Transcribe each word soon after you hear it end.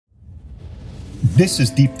This is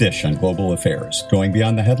Deep Dish on Global Affairs, going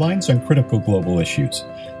beyond the headlines on critical global issues.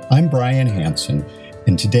 I'm Brian Hansen,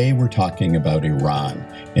 and today we're talking about Iran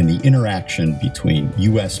and the interaction between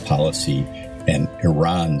U.S. policy and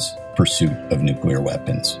Iran's pursuit of nuclear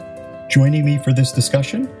weapons. Joining me for this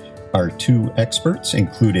discussion are two experts,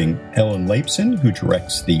 including Ellen Laipson, who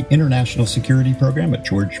directs the International Security Program at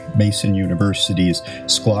George Mason University's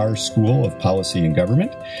Sklar School of Policy and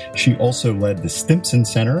Government. She also led the Stimson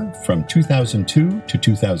Center from 2002 to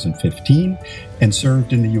 2015 and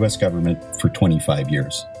served in the U.S. government for 25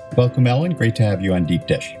 years. Welcome, Ellen. Great to have you on Deep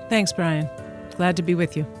Dish. Thanks, Brian. Glad to be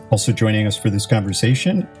with you. Also joining us for this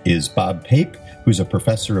conversation is Bob Pape, who's a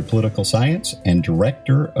professor of political science and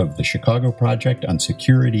director of the Chicago Project on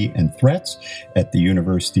Security and Threats at the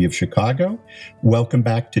University of Chicago. Welcome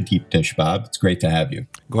back to Deep Dish, Bob. It's great to have you.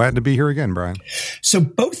 Glad to be here again, Brian. So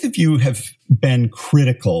both of you have been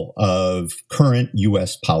critical of current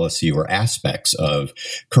U.S. policy or aspects of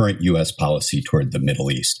current U.S. policy toward the Middle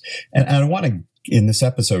East. And I want to, in this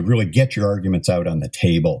episode, really get your arguments out on the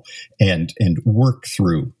table and work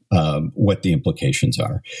through what the implications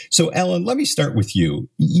are. So, Ellen, let me start with you.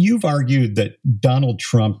 You've argued that Donald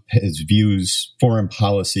Trump views foreign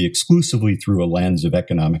policy exclusively through a lens of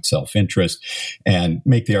economic self-interest and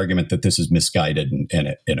make the argument that this is misguided and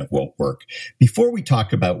it won't work. Before we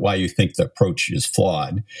talk about why you think the approach is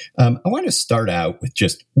flawed, I want to start out with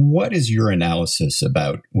just what is your analysis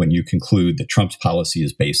about when you conclude that Trump's policy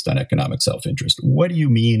is based on economic self-interest? What do you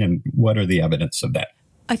mean, and what are the evidence of that?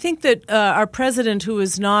 I think that our president, who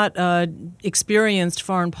is not an experienced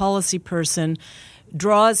foreign policy person,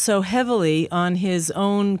 draws so heavily on his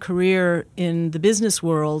own career in the business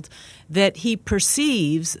world that he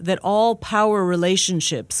perceives that all power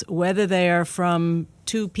relationships, whether they are from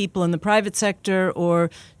two people in the private sector or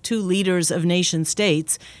two leaders of nation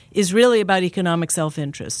states, is really about economic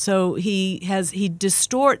self-interest. So he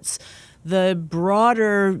distorts the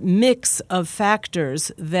broader mix of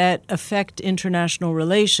factors that affect international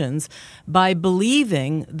relations by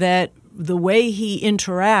believing that the way he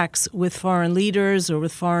interacts with foreign leaders or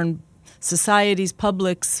with foreign societies,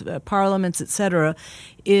 publics, parliaments, etc.,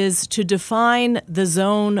 is to define the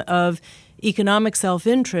zone of economic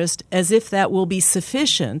self-interest as if that will be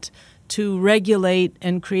sufficient to regulate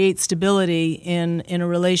and create stability in a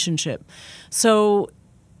relationship. So,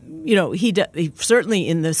 you know, he certainly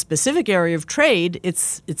in the specific area of trade,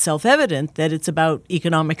 it's self-evident that it's about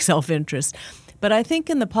economic self-interest. But I think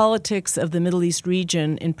in the politics of the Middle East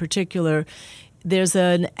region in particular, there's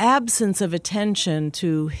an absence of attention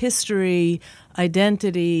to history,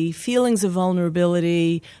 identity, feelings of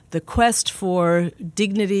vulnerability, the quest for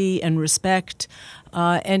dignity and respect.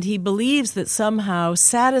 And he believes that somehow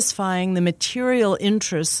satisfying the material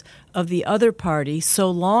interests of the other party, so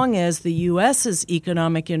long as the U.S.'s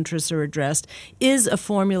economic interests are addressed, is a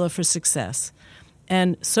formula for success.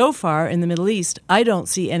 And so far in the Middle East, I don't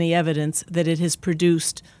see any evidence that it has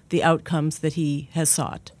produced the outcomes that he has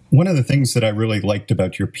sought. One of the things that I really liked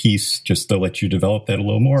about your piece, just to let you develop that a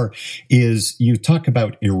little more, is you talk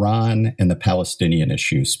about Iran and the Palestinian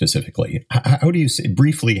issue specifically. How do you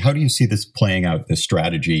see this playing out, this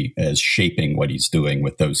strategy as shaping what he's doing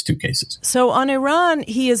with those two cases? So on Iran,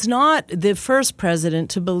 he is not the first president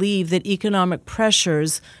to believe that economic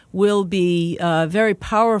pressures will be very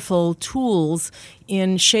powerful tools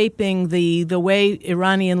in shaping the way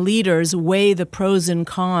Iranian leaders weigh the pros and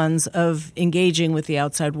cons of engaging with the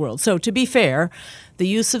outside world. So to be fair, the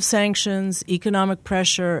use of sanctions, economic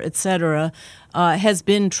pressure, etc., has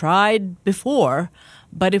been tried before.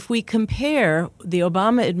 But if we compare the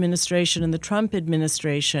Obama administration and the Trump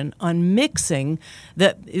administration on mixing,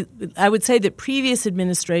 I would say that previous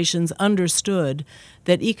administrations understood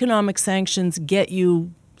that economic sanctions get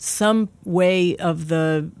you some way of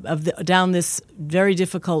the down this very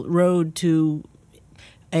difficult road to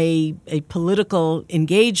a political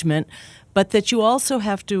engagement, but that you also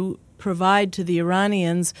have to provide to the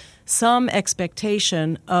Iranians some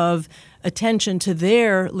expectation of attention to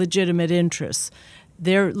their legitimate interests.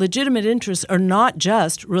 Their legitimate interests are not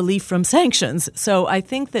just relief from sanctions. So I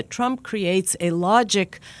think that Trump creates a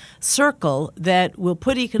logic circle that will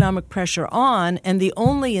put economic pressure on, and the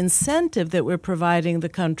only incentive that we're providing the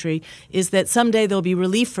country is that someday there'll be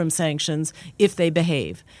relief from sanctions if they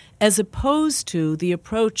behave, as opposed to the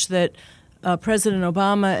approach that President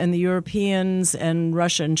Obama and the Europeans and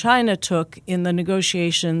Russia and China took in the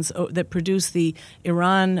negotiations that produced the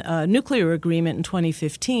Iran nuclear agreement in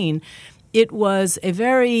 2015. It was a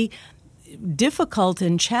very difficult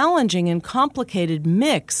and challenging and complicated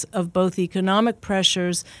mix of both economic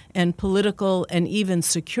pressures and political and even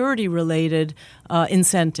security-related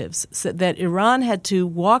incentives, so that Iran had to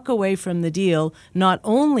walk away from the deal not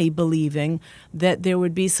only believing that there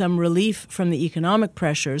would be some relief from the economic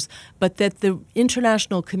pressures, but that the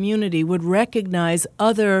international community would recognize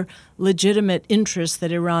other legitimate interests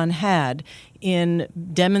that Iran had in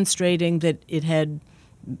demonstrating that it had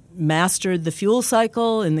mastered the fuel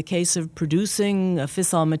cycle in the case of producing a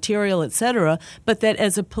fissile material, etc., but that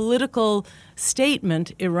as a political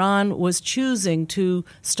statement, Iran was choosing to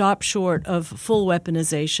stop short of full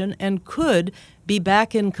weaponization and could be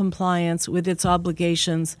back in compliance with its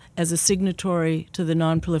obligations as a signatory to the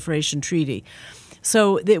Non-Proliferation Treaty.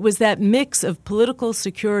 So it was that mix of political,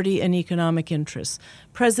 security, and economic interests.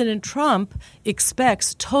 President Trump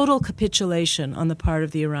expects total capitulation on the part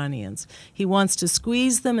of the Iranians. He wants to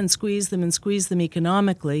squeeze them and squeeze them and squeeze them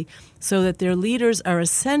economically so that their leaders are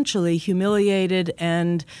essentially humiliated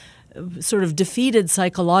and sort of defeated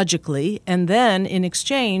psychologically, and then in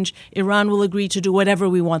exchange, Iran will agree to do whatever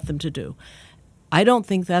we want them to do. I don't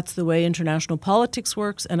think that's the way international politics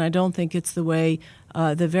works, and I don't think it's the way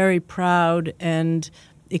the very proud and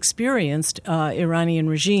experienced Iranian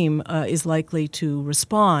regime is likely to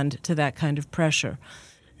respond to that kind of pressure.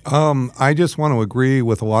 I just want to agree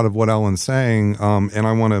with a lot of what Ellen's saying, and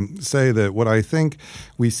I want to say that what I think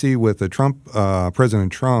we see with the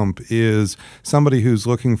President Trump is somebody who's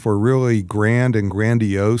looking for really grand and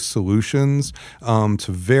grandiose solutions to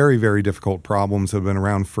very, very difficult problems that have been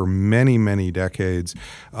around for many, many decades.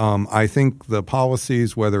 I think the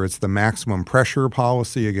policies, whether it's the maximum pressure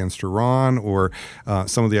policy against Iran or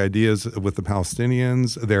some of the ideas with the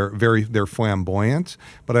Palestinians, they're flamboyant,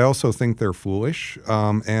 but I also think they're foolish.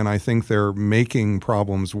 And I think they're making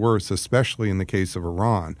problems worse, especially in the case of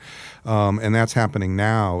Iran. And that's happening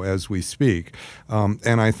now as we speak.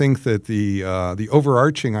 And I think that the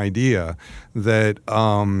overarching idea that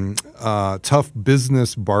tough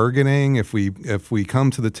business bargaining, if we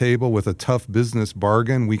come to the table with a tough business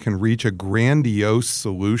bargain, we can reach a grandiose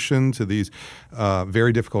solution to these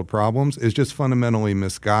very difficult problems, is just fundamentally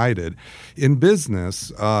misguided. In business,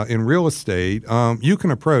 in real estate, you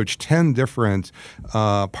can approach 10 different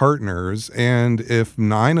partners, and if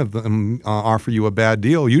 9 of them offer you a bad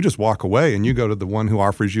deal, you just walk away and you go to the one who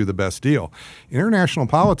offers you the best deal. In international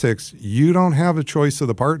politics, you don't have a choice of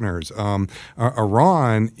the partners.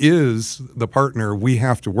 Iran is the partner we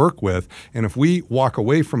have to work with, and if we walk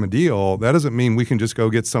away from a deal, that doesn't mean we can just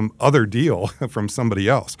go get some other deal from somebody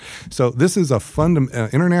else. So this is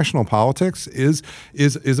international politics is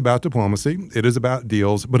about diplomacy. It is about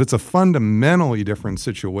deals, but it's a fundamentally different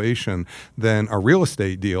situation than a real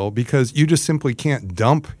estate deal, because you just simply can't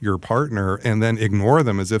dump your partner and then ignore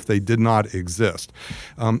them as if they did not exist.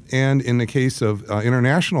 And in the case of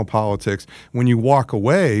international politics, when you walk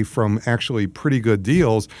away from actually pretty good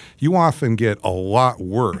deals, you often get a lot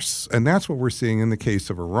worse. And that's what we're seeing in the case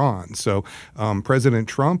of Iran. So President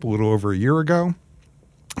Trump, a little over a year ago,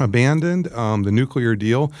 abandoned the nuclear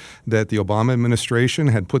deal that the Obama administration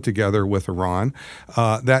had put together with Iran.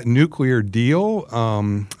 That nuclear deal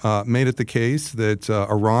made it the case that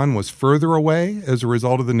Iran was further away as a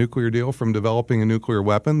result of the nuclear deal from developing a nuclear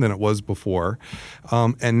weapon than it was before.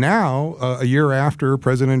 And now, a year after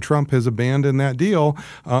President Trump has abandoned that deal,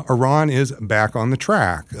 Iran is back on the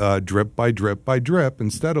track, drip by drip by drip,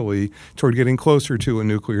 and steadily toward getting closer to a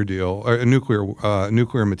nuclear deal, or a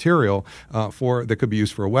nuclear material that could be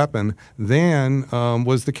used for a weapon than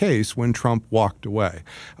was the case when Trump walked away.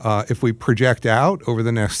 If we project out over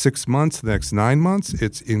the next 6 months, the next 9 months,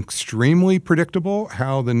 it's extremely predictable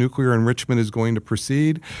how the nuclear enrichment is going to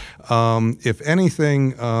proceed. If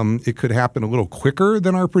anything, it could happen a little quicker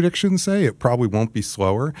than our predictions say. It probably won't be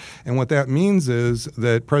slower. And what that means is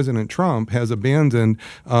that President Trump has abandoned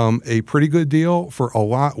a pretty good deal for a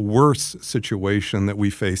lot worse situation that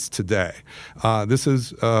we face today. This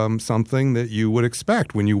is something that you would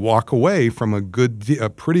expect when you walk away from a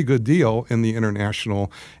pretty good deal in the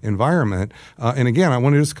international environment. And again, I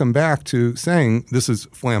want to just come back to saying this is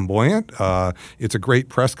flamboyant. It's a great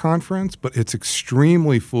press conference, but it's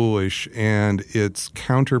extremely foolish and it's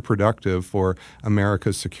counterproductive for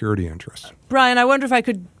America's security interests. Brian, I wonder if I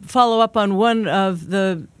could follow up on one of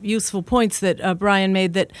the useful points that Brian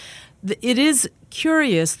made, that it is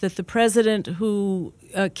curious that the president who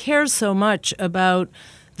cares so much about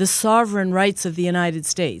the sovereign rights of the United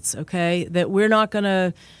States, okay, that we're not going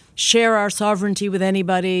to share our sovereignty with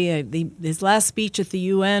anybody. His last speech at the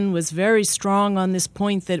UN was very strong on this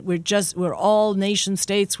point that we're all nation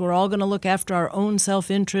states. We're all going to look after our own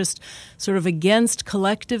self-interest, sort of against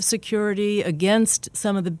collective security, against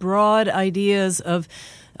some of the broad ideas of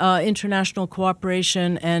international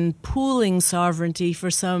cooperation and pooling sovereignty for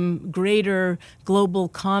some greater global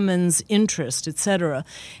commons interest, etc.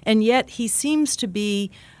 And yet he seems to be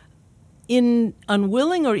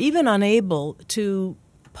unwilling or even unable to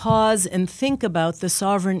pause and think about the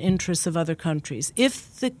sovereign interests of other countries.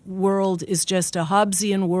 If the world is just a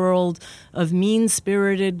Hobbesian world of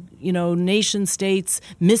mean-spirited, nation states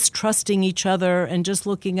mistrusting each other and just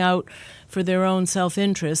looking out for their own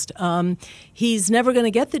self-interest, he's never going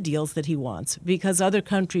to get the deals that he wants because other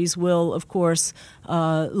countries will, of course,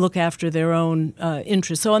 look after their own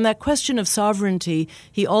interests. So on that question of sovereignty,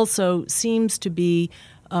 he also seems to be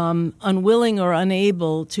unwilling or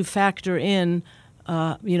unable to factor in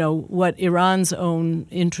what Iran's own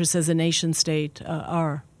interests as a nation state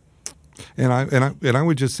are. And I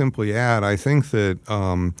would just simply add, I think that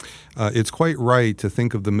it's quite right to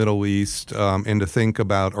think of the Middle East and to think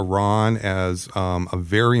about Iran as a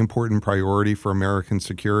very important priority for American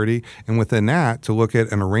security, and within that, to look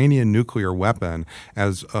at an Iranian nuclear weapon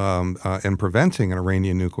as and preventing an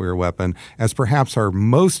Iranian nuclear weapon as perhaps our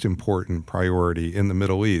most important priority in the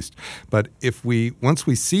Middle East. But once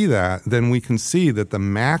we see that, then we can see that the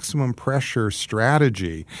maximum pressure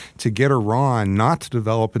strategy to get Iran not to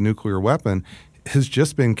develop a nuclear weapon has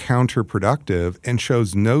just been counterproductive and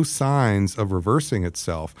shows no signs of reversing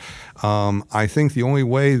itself. I think the only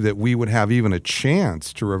way that we would have even a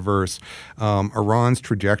chance to reverse Iran's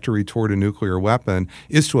trajectory toward a nuclear weapon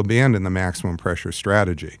is to abandon the maximum pressure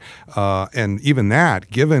strategy. And even that,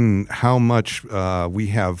 given how much we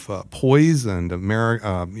have poisoned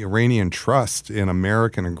Iranian trust in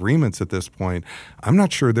American agreements at this point, I'm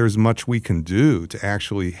not sure there's much we can do to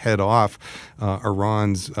actually head off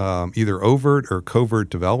Iran's either overt or covert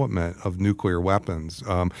development of nuclear weapons.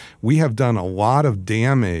 We have done a lot of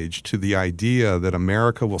damage to the idea that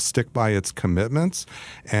America will stick by its commitments,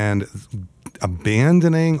 and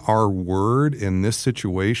abandoning our word in this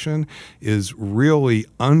situation is really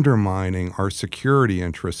undermining our security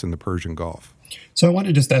interests in the Persian Gulf. So I want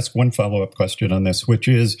to just ask one follow-up question on this, which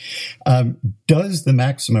is, does the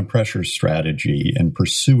maximum pressure strategy and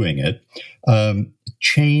pursuing it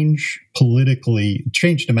change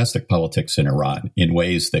domestic politics in Iran in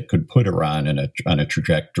ways that could put Iran on a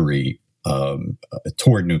trajectory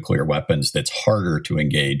toward nuclear weapons that's harder to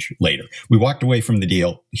engage later? We walked away from the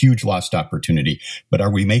deal, huge lost opportunity, but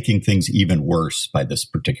are we making things even worse by this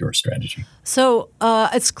particular strategy? So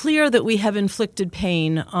it's clear that we have inflicted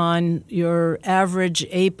pain on your average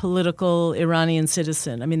apolitical Iranian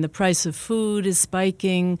citizen. I mean, the price of food is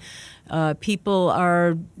spiking. People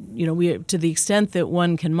are, to the extent that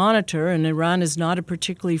one can monitor, and Iran is not a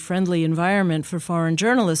particularly friendly environment for foreign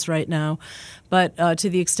journalists right now, but to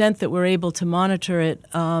the extent that we're able to monitor it,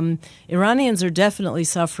 Iranians are definitely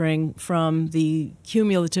suffering from the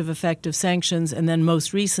cumulative effect of sanctions, and then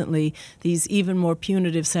most recently, these even more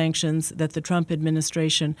punitive sanctions that the Trump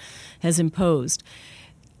administration has imposed.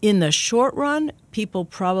 In the short run, people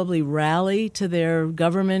probably rally to their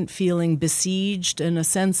government feeling besieged and a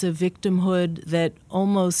sense of victimhood that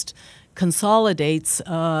almost consolidates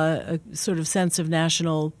a sort of sense of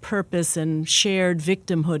national purpose and shared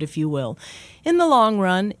victimhood, if you will. In the long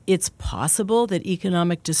run, it's possible that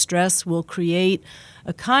economic distress will create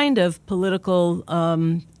a kind of political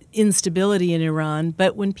instability in Iran,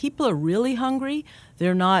 but when people are really hungry,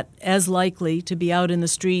 they're not as likely to be out in the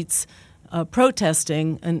streets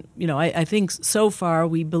protesting. And, I think so far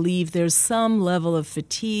we believe there's some level of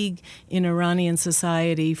fatigue in Iranian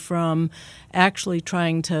society from actually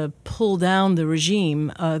trying to pull down the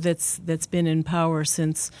regime that's been in power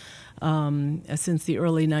since the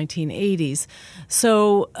early 1980s.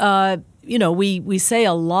 So, we say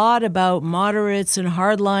a lot about moderates and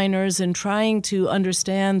hardliners and trying to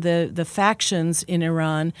understand the factions in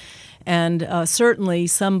Iran. And certainly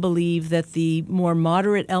some believe that the more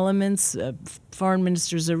moderate elements, Foreign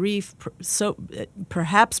Minister Zarif,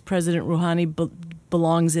 perhaps President Rouhani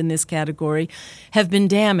belongs in this category, have been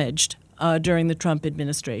damaged during the Trump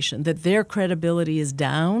administration, that their credibility is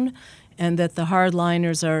down and that the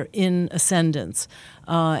hardliners are in ascendance.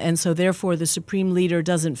 And so therefore the Supreme Leader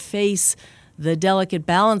doesn't face the delicate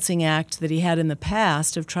balancing act that he had in the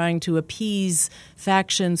past of trying to appease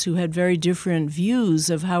factions who had very different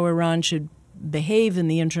views of how Iran should behave in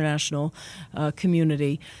the international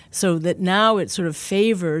community, so that now it sort of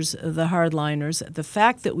favors the hardliners. The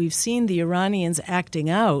fact that we've seen the Iranians acting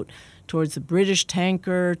out towards a British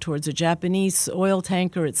tanker, towards a Japanese oil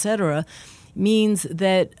tanker, etc., means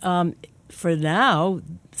that for now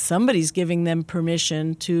somebody's giving them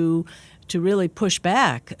permission to really push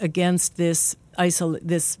back against this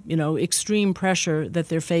extreme pressure that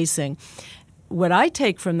they're facing. What I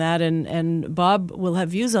take from that, and Bob will have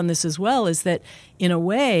views on this as well, is that in a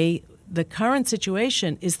way the current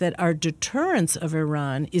situation is that our deterrence of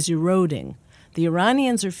Iran is eroding. The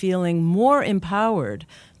Iranians are feeling more empowered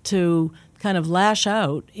to kind of lash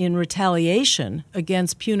out in retaliation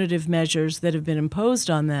against punitive measures that have been imposed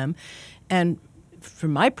on them. And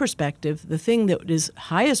from my perspective, the thing that is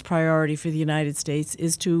highest priority for the United States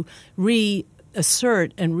is to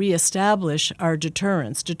reassert and reestablish our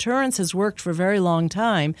deterrence. Deterrence has worked for a very long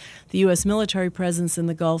time. The U.S. military presence in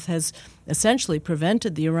the Gulf has essentially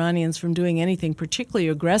prevented the Iranians from doing anything particularly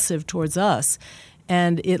aggressive towards us.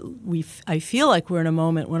 And I feel like we're in a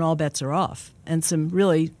moment when all bets are off, and some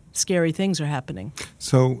really scary things are happening.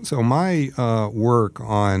 So my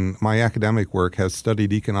my academic work has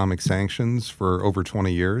studied economic sanctions for over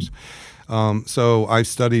 20 years. So I've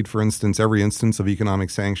studied, for instance, every instance of economic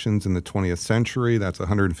sanctions in the 20th century. That's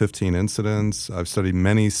 115 incidents. I've studied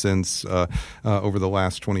many since over the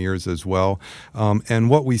last 20 years as well. And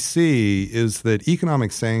what we see is that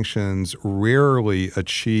economic sanctions rarely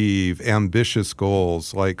achieve ambitious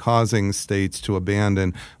goals like causing states to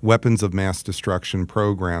abandon weapons of mass destruction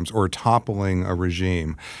programs or toppling a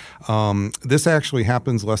regime. This actually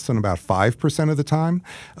happens less than about 5% of the time.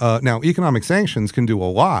 Now, economic sanctions can do a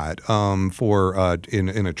lot.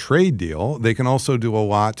 In a trade deal. They can also do a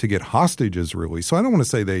lot to get hostages released. So I don't want to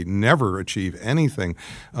say they never achieve anything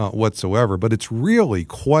whatsoever, but it's really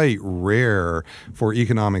quite rare for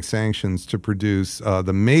economic sanctions to produce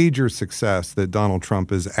the major success that Donald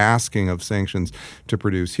Trump is asking of sanctions to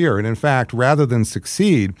produce here. And in fact, rather than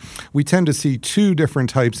succeed, we tend to see two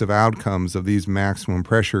different types of outcomes of these maximum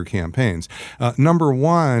pressure campaigns. Number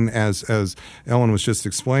one, as Ellen was just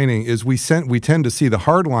explaining, is we tend to see the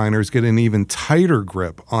hardliners get an even tighter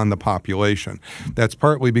grip on the population. That's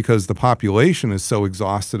partly because the population is so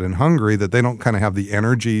exhausted and hungry that they don't kind of have the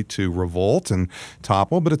energy to revolt and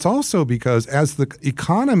topple, but it's also because as the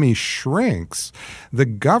economy shrinks, the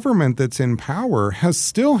government that's in power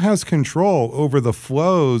still has control over the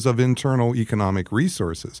flows of internal economic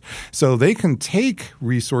resources. So they can take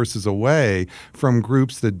resources away from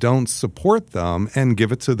groups that don't support them and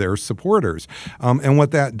give it to their supporters. And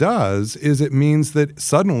what that does is it means that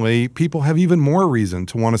suddenly people have even more reason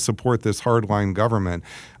to want to support this hardline government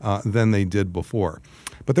than they did before.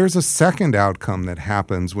 But there's a second outcome that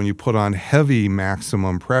happens when you put on heavy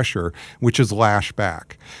maximum pressure, which is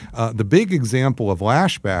lashback. The big example of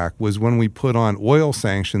lashback was when we put on oil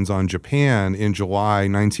sanctions on Japan in July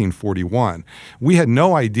 1941. We had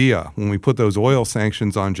no idea when we put those oil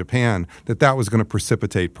sanctions on Japan that was going to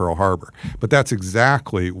precipitate Pearl Harbor. But that's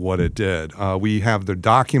exactly what it did. We have the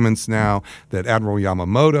documents now that Admiral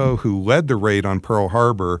Yamamoto, who led the raid on Pearl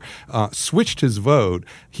Harbor, switched his vote.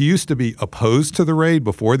 He used to be opposed to the raid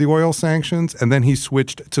before the oil sanctions, and then he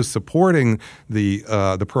switched to supporting the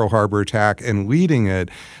Pearl Harbor attack and leading it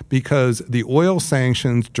because the oil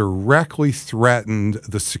sanctions directly threatened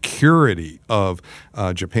the security of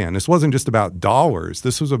Japan. This wasn't just about dollars.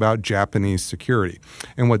 This was about Japanese security.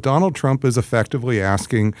 And what Donald Trump is effectively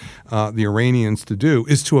asking the Iranians to do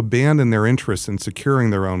is to abandon their interests in securing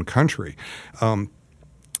their own country.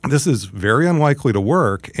 This is very unlikely to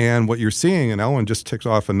work, and what you're seeing, and Ellen just ticked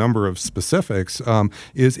off a number of specifics,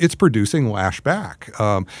 is it's producing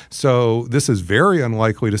lashback. So this is very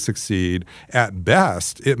unlikely to succeed. At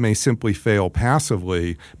best, it may simply fail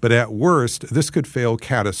passively, but at worst, this could fail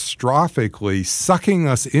catastrophically, sucking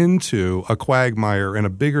us into a quagmire and a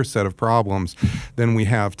bigger set of problems than we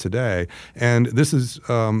have today. And this is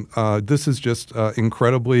just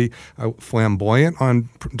incredibly flamboyant on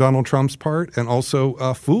Donald Trump's part, and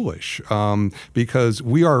also foolish because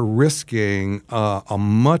we are risking a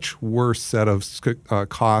much worse set of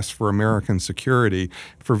costs for American security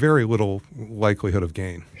for very little likelihood of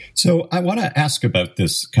gain. So I want to ask about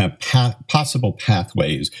this kind of possible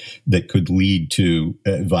pathways that could lead to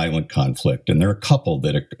violent conflict. And there are a couple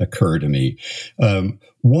that occur to me.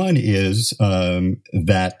 One is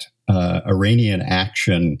that Iranian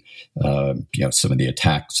action, some of the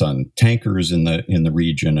attacks on tankers in the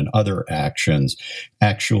region and other actions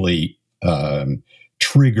actually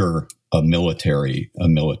trigger a military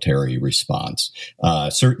response.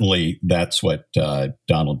 Certainly, that's what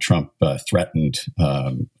Donald Trump threatened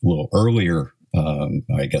a little earlier.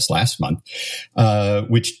 I guess last month,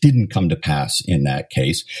 which didn't come to pass in that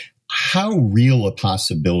case. How real a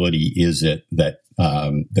possibility is it that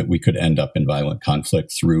that we could end up in violent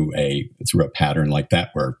conflict through a pattern like that,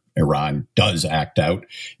 where Iran does act out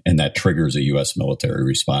and that triggers a U.S. military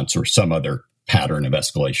response or some other pattern of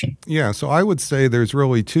escalation? Yeah, so I would say there's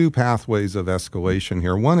really two pathways of escalation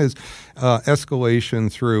here. One is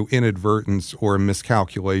escalation through inadvertence or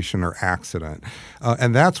miscalculation or accident.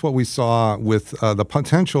 And that's what we saw with the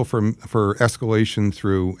potential for escalation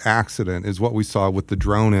through accident is what we saw with the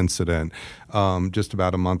drone incident just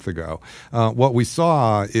about a month ago. What we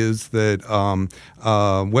saw is that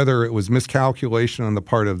whether it was miscalculation on the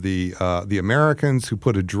part of the Americans who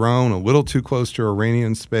put a drone a little too close to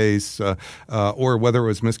Iranian space, or whether it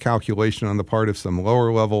was miscalculation on the part of some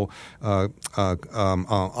lower level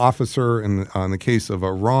officer in the case of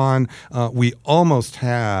Iran, we almost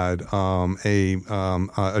had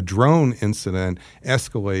a drone incident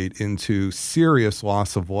escalate into serious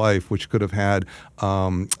loss of life, which could have had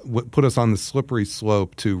put us on the slippery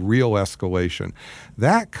slope to real escalation.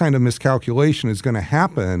 That kind of miscalculation is going to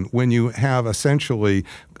happen when you have essentially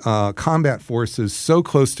combat forces so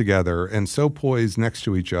close together and so poised next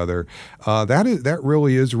to each other. That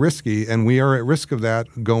really is risky, and we are at risk of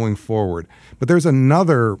that going forward. But there's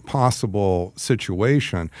another possible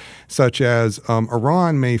situation, such as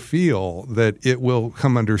Iran may feel that it will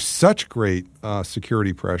come under such great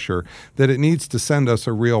security pressure that it needs to send us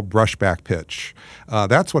a real brushback pitch.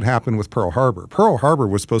 That's what happened with Pearl Harbor. Pearl Harbor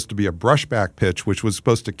was supposed to be a brushback pitch, which was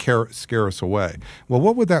supposed to scare us away. Well,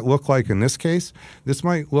 what would that look like in this case? This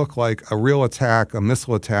might look like a real attack, a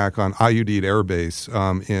missile attack on Ayudid Air Base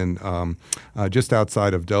in just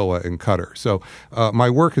outside of Doha in Qatar. So my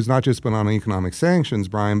work has not just been on economic sanctions,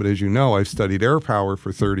 Brian, but as you know, I've studied air power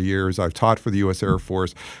for 30 years. I've taught for the U.S. Air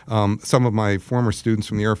Force. Some of my former students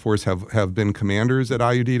from the Air Force have been commanders at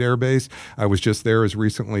Ayudid Air Base. I was just there as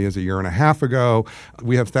recently as a year and a half ago.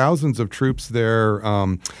 We have thousands of troops there.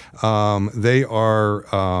 They are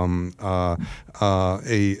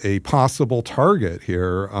a possible target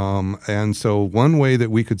here. And so one way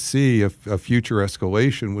that we could see a future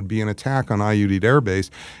escalation would be an attack on Ayudid Air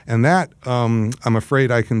Base. And that, I'm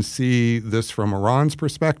afraid I can see this from Iran's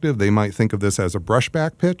perspective. They might think of this as a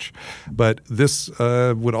brushback pitch, but this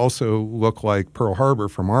would also look like Pearl Harbor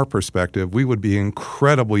from our perspective. We would be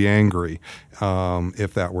incredibly angry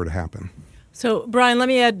if that were to happen. So, Brian, let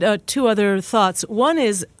me add two other thoughts. One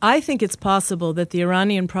is, I think it's possible that the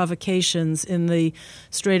Iranian provocations in the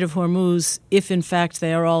Strait of Hormuz, if in fact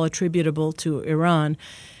they are all attributable to Iran,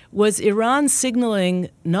 was Iran signaling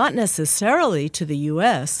not necessarily to the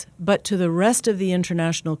U.S., but to the rest of the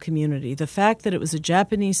international community. The fact that it was a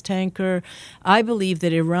Japanese tanker, I believe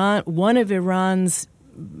that one of Iran's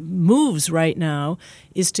moves right now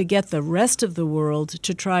is to get the rest of the world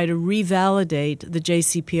to try to revalidate the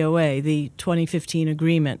JCPOA, the 2015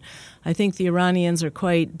 agreement. I think the Iranians are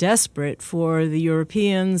quite desperate for the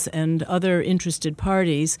Europeans and other interested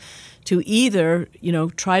parties to either,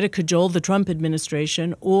 try to cajole the Trump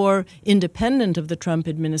administration or, independent of the Trump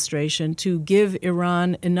administration, to give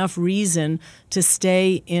Iran enough reason to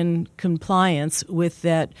stay in compliance with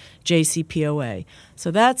that JCPOA.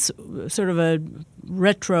 So that's sort of a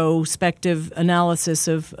retrospective analysis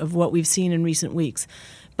of what we've seen in recent weeks.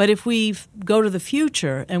 But if we go to the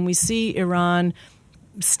future and we see Iran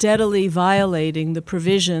steadily violating the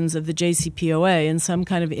provisions of the JCPOA in some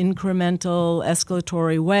kind of incremental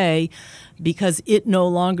escalatory way because it no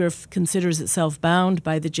longer considers itself bound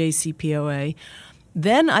by the JCPOA,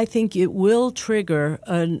 then I think it will trigger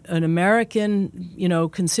an American,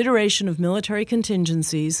 consideration of military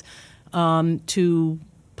contingencies to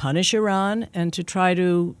punish Iran and to try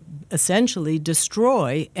to essentially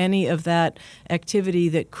destroy any of that activity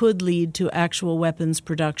that could lead to actual weapons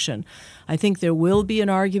production. I think there will be an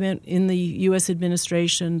argument in the U.S.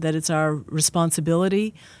 administration that it's our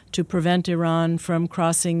responsibility to prevent Iran from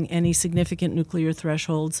crossing any significant nuclear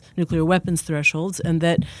weapons thresholds, and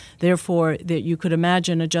that therefore that you could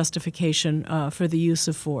imagine a justification for the use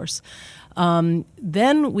of force.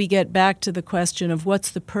 Then we get back to the question of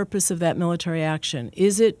what's the purpose of that military action.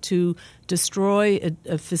 Is it to destroy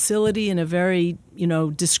a facility in a very,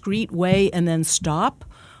 discreet way and then stop?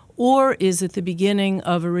 Or is it the beginning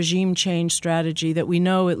of a regime change strategy that we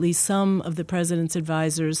know at least some of the president's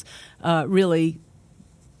advisors really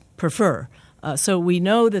prefer? So we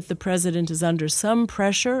know that the president is under some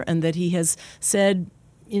pressure and that he has said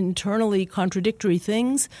internally contradictory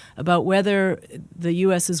things about whether the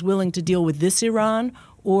U.S. is willing to deal with this Iran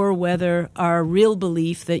or whether our real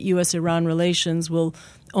belief that U.S.-Iran relations will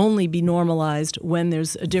only be normalized when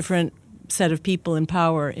there's a different set of people in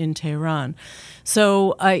power in Tehran.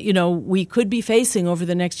 So, we could be facing over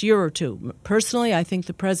the next year or two. Personally, I think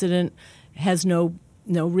the president has no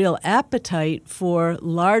real appetite for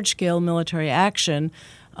large-scale military action,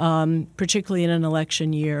 particularly in an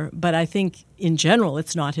election year. But I think in general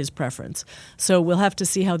it's not his preference. So we'll have to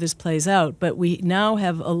see how this plays out. But we now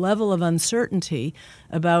have a level of uncertainty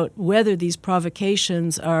about whether these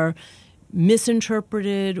provocations are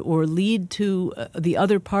misinterpreted or lead to the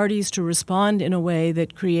other parties to respond in a way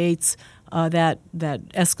that creates that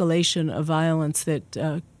escalation of violence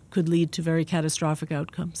that could lead to very catastrophic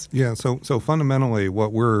outcomes. Yeah, so fundamentally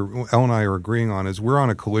what Elle and I are agreeing on is we're on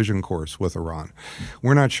a collision course with Iran.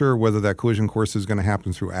 We're not sure whether that collision course is going to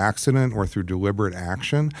happen through accident or through deliberate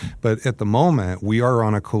action, but at the moment we are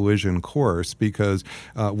on a collision course because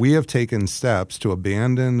we have taken steps to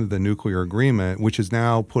abandon the nuclear agreement, which is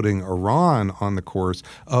now putting Iran on the course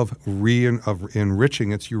of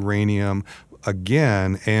enriching its uranium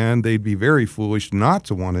again, and they'd be very foolish not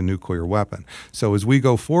to want a nuclear weapon. So as we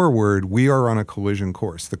go forward, we are on a collision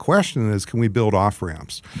course. The question is, can we build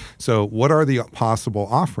off-ramps? So what are the possible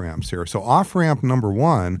off-ramps here? So off-ramp number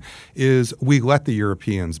one is we let the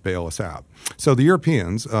Europeans bail us out. So the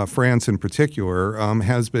Europeans, France in particular,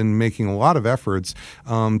 has been making a lot of efforts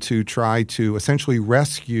to try to essentially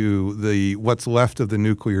rescue what's left of the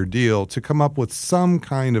nuclear deal to come up with some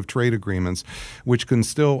kind of trade agreements which can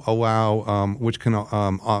still allow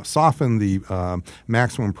soften the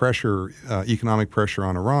maximum pressure, economic pressure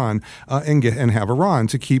on Iran, and have Iran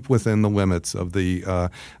to keep within the limits of the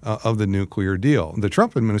nuclear deal. The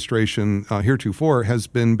Trump administration heretofore has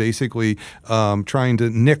been basically trying to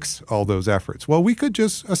nix all those efforts. Well, we could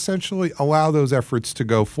just essentially allow those efforts to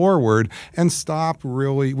go forward and stop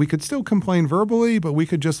really. We could still complain verbally, but we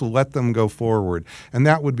could just let them go forward. And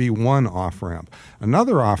that would be one off-ramp.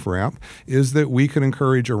 Another off-ramp is that we could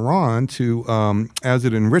encourage Iran to, as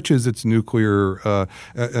it enriches its nuclear,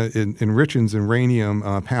 enriches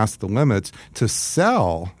uranium past the limits, to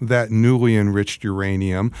sell that newly enriched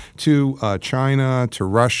uranium to China, to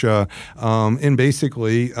Russia, and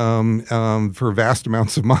basically for vast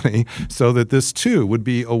amounts of money, so that this too would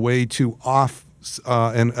be a way to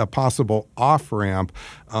and a possible off-ramp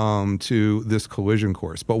to this collision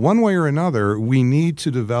course. But one way or another, we need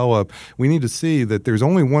to see that there's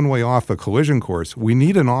only one way off a collision course. We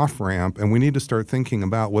need an off-ramp, and we need to start thinking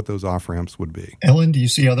about what those off-ramps would be. Ellen, do you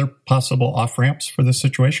see other possible off-ramps for this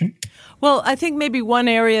situation? Well, I think maybe one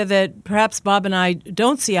area that perhaps Bob and I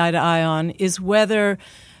don't see eye to eye on is whether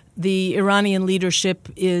the Iranian leadership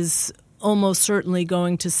is almost certainly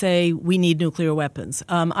going to say we need nuclear weapons.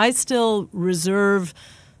 I still reserve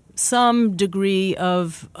some degree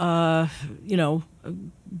of, doubt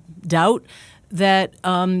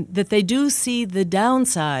that they do see the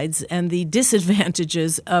downsides and the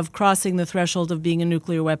disadvantages of crossing the threshold of being a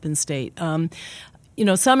nuclear weapon state.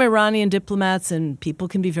 Some Iranian diplomats, and people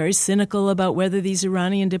can be very cynical about whether these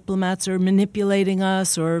Iranian diplomats are manipulating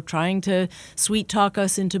us or trying to sweet talk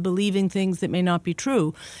us into believing things that may not be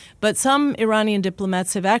true. But some Iranian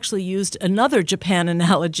diplomats have actually used another Japan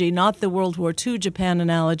analogy, not the World War II Japan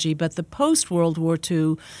analogy, but the post-World War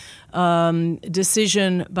II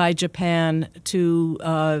decision by Japan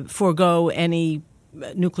to forego any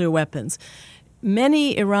nuclear weapons.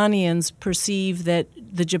 Many Iranians perceive that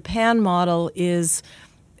the Japan model is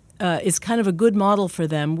kind of a good model for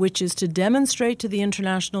them, which is to demonstrate to the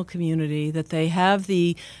international community that they have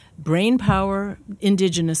the brain power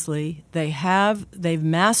indigenously. They've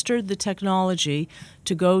mastered the technology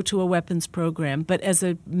to go to a weapons program, but as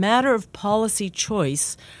a matter of policy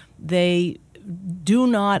choice, they do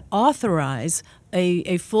not authorize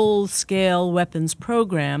a full-scale weapons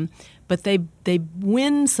program. But they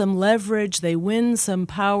win some leverage, they win some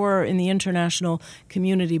power in the international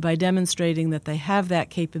community by demonstrating that they have that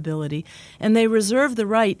capability. And they reserve the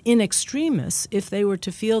right in extremis, if they were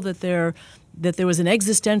to feel that there was an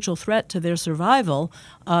existential threat to their survival,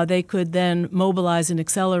 they could then mobilize and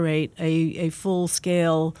accelerate a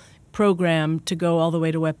full-scale program to go all the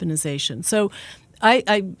way to weaponization. So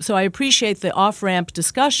I appreciate the off-ramp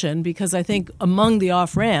discussion, because I think among the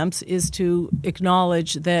off-ramps is to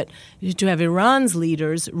acknowledge that, to have Iran's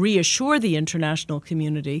leaders reassure the international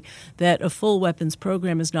community that a full weapons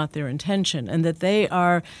program is not their intention, and that they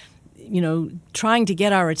are trying to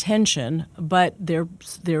get our attention, but their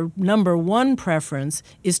number one preference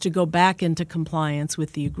is to go back into compliance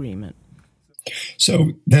with the agreement.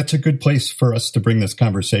 So that's a good place for us to bring this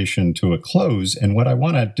conversation to a close. And what I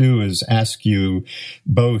want to do is ask you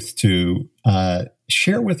both to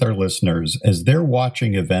share with our listeners, as they're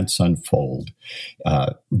watching events unfold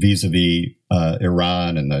vis-a-vis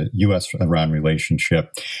Iran and the U.S.-Iran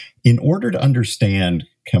relationship, in order to understand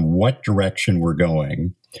what direction we're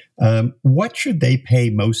going, what should they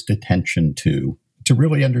pay most attention to to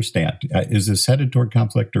really understand, is this headed toward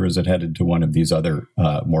conflict, or is it headed to one of these other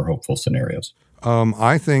more hopeful scenarios?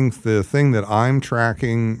 I think the thing that I'm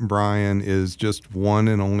tracking, Brian, is just one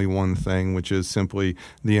and only one thing, which is simply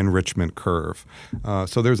the enrichment curve.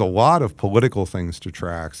 So there's a lot of political things to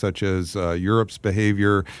track, such as Europe's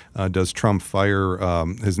behavior. Does Trump fire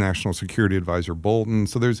his national security advisor Bolton?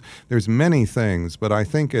 So there's many things, but I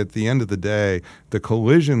think at the end of the day, the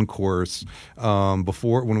collision course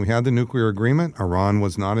before, when we had the nuclear agreement, Iran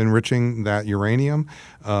was not enriching that uranium.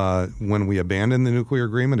 When we abandoned the nuclear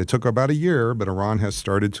agreement, it took about a year, but Iran has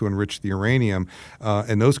started to enrich the uranium.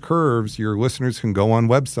 And those curves, your listeners can go on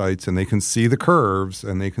websites and they can see the curves,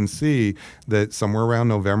 and they can see that somewhere around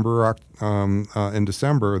November and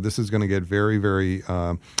December, this is going to get very, very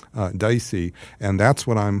dicey. And that's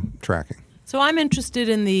what I'm tracking. So I'm interested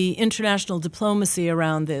in the international diplomacy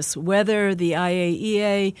around this, whether the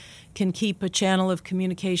IAEA can keep a channel of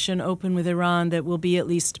communication open with Iran that will be at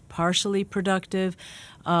least partially productive,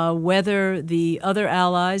 whether the other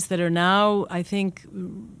allies that are now, I think,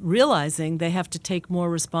 realizing they have to take more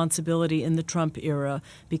responsibility in the Trump era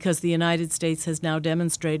because the United States has now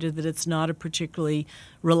demonstrated that it's not a particularly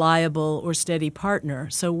reliable or steady partner.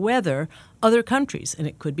 So whether other countries, and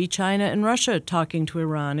it could be China and Russia talking to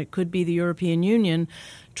Iran, it could be the European Union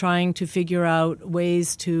trying to figure out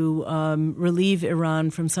ways to relieve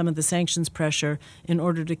Iran from some of the sanctions pressure in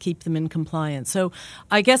order to keep them in compliance. So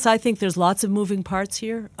I guess I think there's lots of moving parts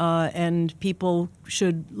here, and people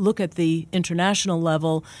should look at the international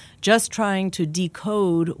level. Just trying to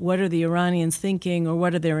decode what are the Iranians thinking or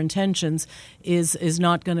what are their intentions is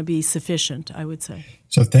not going to be sufficient, I would say.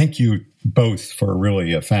 So thank you both for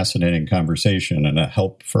really a fascinating conversation and a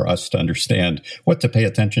help for us to understand what to pay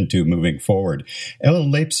attention to moving forward.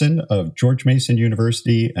 Ellen Laipson of George Mason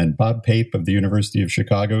University and Bob Pape of the University of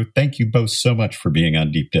Chicago, thank you both so much for being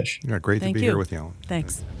on Deep Dish. Yeah, great to be here with you, Ellen.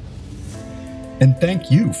 Thanks. And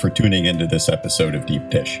thank you for tuning into this episode of Deep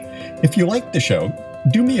Dish. If you like the show,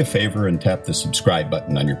 do me a favor and tap the subscribe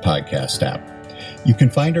button on your podcast app. You can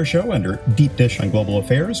find our show under Deep Dish on Global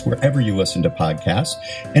Affairs wherever you listen to podcasts.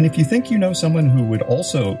 And if you think you know someone who would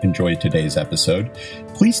also enjoy today's episode,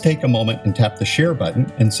 please take a moment and tap the share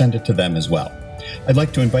button and send it to them as well. I'd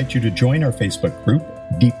like to invite you to join our Facebook group,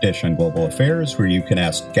 Deep Dish on Global Affairs, where you can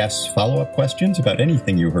ask guests follow-up questions about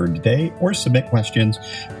anything you heard today or submit questions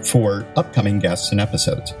for upcoming guests and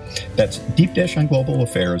episodes. That's Deep Dish on Global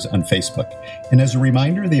Affairs on Facebook. And as a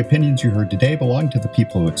reminder, the opinions you heard today belong to the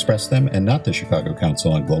people who express them and not the Chicago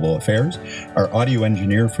Council on Global Affairs. Our audio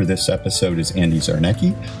engineer for this episode is Andy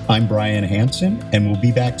Zarnecki. I'm Brian Hansen, and we'll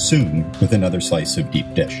be back soon with another slice of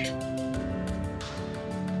Deep Dish.